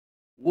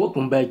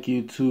Welcome back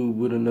YouTube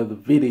with another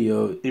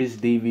video. It's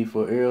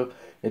DV4L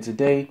and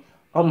today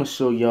I'm gonna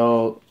show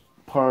y'all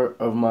part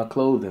of my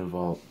clothing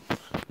vault.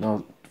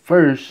 Now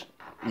first,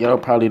 y'all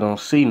probably don't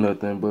see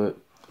nothing, but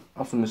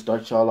I'm finna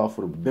start y'all off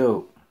with a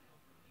belt.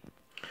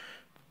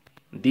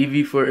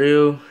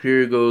 DV4L,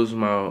 here goes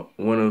my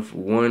one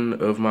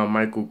of my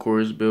Michael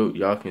Kors belt.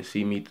 Y'all can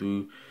see me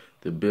through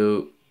the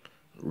belt.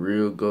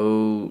 Real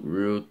gold,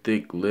 real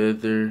thick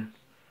leather,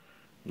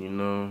 you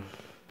know.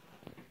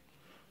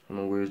 I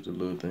don't know where's the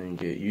little thing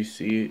at. You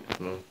see it?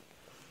 No.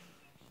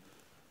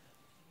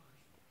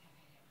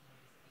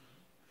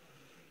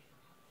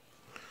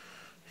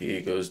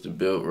 Here goes the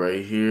belt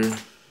right here.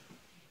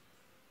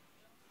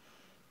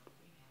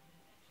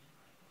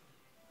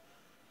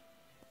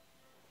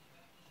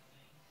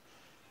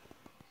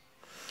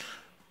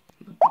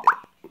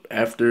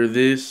 After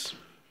this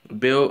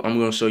belt, I'm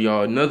gonna show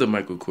y'all another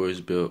Michael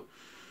Kors belt.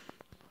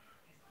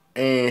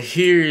 And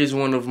here is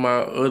one of my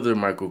other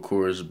Michael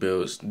Kors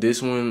belts.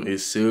 This one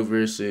is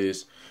silver, it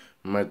says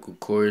Michael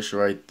Kors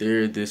right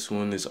there. This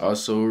one is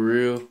also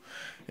real.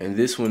 And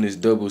this one is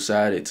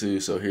double-sided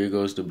too. So here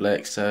goes the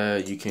black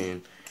side. You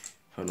can,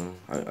 hold on,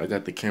 I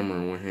got the camera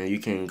in one hand. You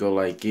can go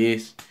like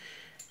this.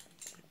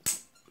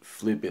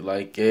 Flip it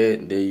like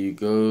that. There you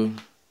go.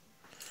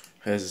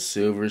 Has a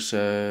silver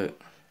side.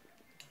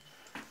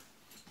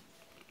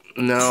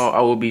 Now I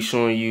will be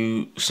showing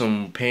you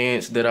some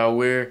pants that I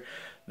wear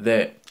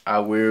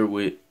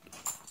with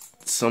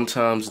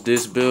sometimes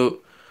this belt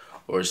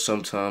or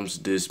sometimes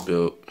this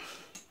belt.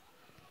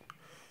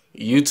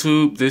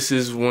 YouTube, this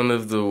is one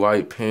of the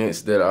white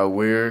pants that I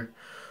wear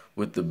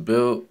with the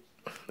belt.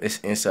 It's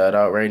inside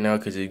out right now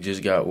because it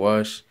just got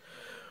washed,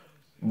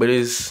 but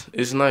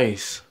it's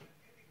nice.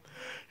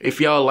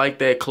 If y'all like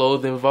that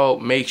clothing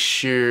vault, make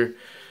sure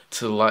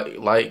to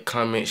like,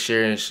 comment,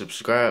 share, and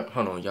subscribe.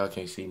 Hold on, y'all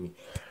can't see me.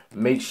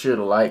 Make sure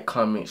to like,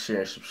 comment, share,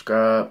 and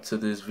subscribe to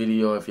this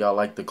video if y'all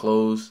like the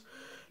clothes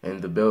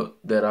and the belt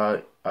that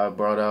I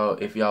brought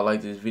out. If y'all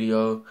like this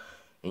video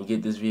and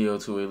get this video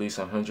to at least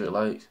 100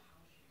 likes,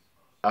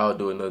 I'll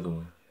do another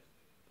one.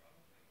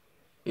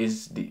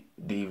 It's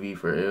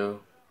DV4L.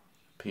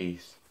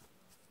 Peace.